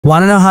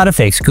Want to know how to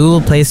fix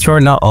Google Play Store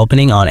not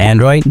opening on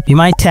Android? You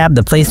might tap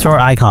the Play Store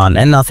icon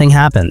and nothing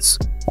happens.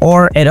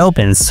 Or it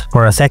opens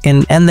for a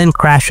second and then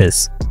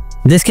crashes.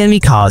 This can be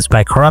caused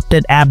by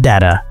corrupted app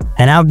data,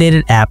 an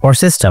outdated app or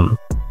system.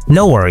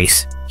 No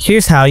worries.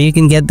 Here's how you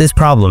can get this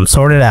problem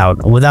sorted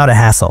out without a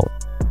hassle.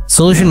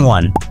 Solution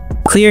 1.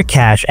 Clear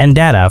cache and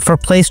data for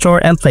Play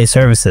Store and Play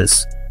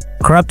Services.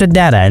 Corrupted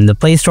data in the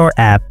Play Store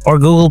app or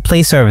Google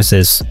Play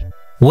Services,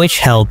 which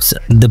helps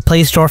the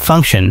Play Store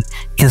function,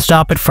 can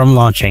stop it from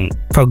launching.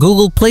 For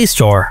Google Play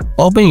Store,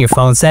 open your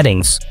phone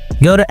settings.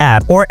 Go to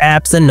App or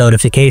Apps and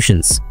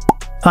Notifications.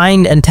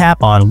 Find and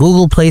tap on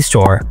Google Play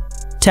Store.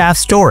 Tap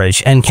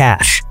Storage and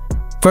Cache.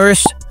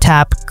 First,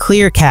 tap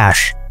Clear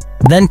Cache.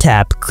 Then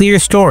tap Clear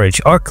Storage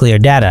or Clear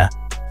Data,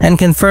 and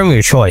confirm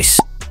your choice.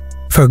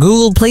 For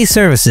Google Play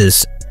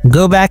Services,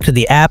 go back to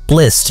the app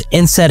list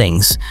in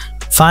Settings.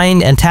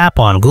 Find and tap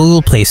on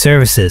Google Play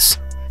Services.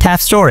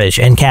 Tap Storage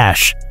and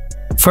Cache.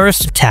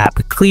 First, tap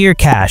Clear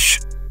Cache,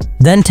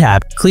 then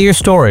tap Clear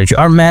Storage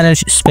or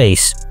Manage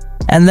Space,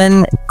 and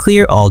then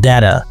Clear All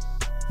Data.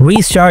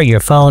 Restart your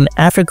phone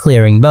after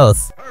clearing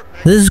both.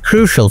 This is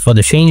crucial for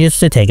the changes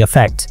to take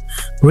effect.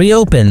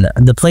 Reopen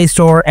the Play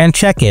Store and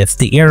check if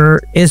the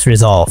error is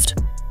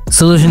resolved.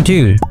 Solution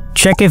 2.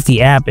 Check if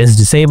the app is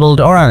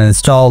disabled or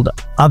uninstalled.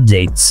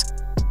 Updates.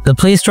 The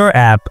Play Store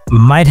app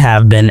might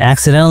have been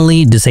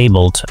accidentally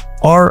disabled,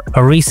 or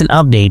a recent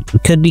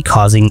update could be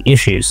causing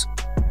issues.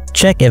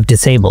 Check if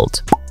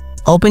disabled.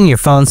 Open your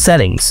phone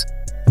settings.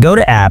 Go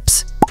to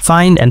Apps,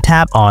 find and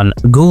tap on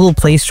Google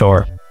Play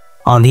Store.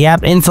 On the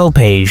app info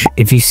page,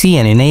 if you see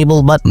an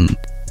Enable button,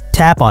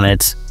 tap on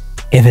it.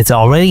 If it's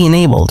already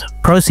enabled,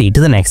 proceed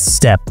to the next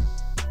step.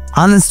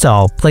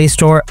 Uninstall Play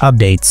Store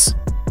updates.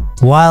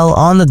 While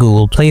on the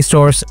Google Play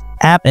Store's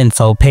app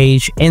info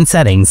page in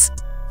Settings,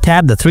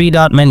 tap the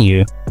three-dot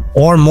menu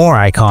or More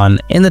icon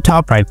in the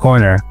top right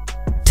corner.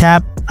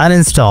 Tap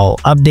Uninstall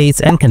Updates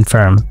and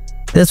confirm.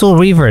 This will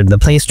revert the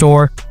Play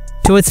Store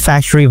to its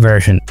factory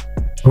version.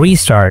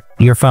 Restart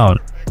your phone.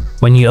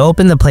 When you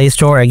open the Play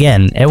Store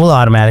again, it will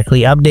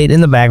automatically update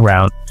in the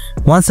background.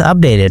 Once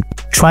updated,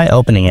 try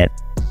opening it.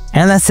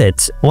 And that's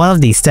it. One of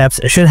these steps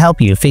should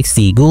help you fix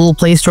the Google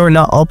Play Store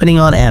not opening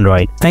on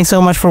Android. Thanks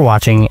so much for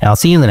watching. I'll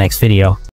see you in the next video.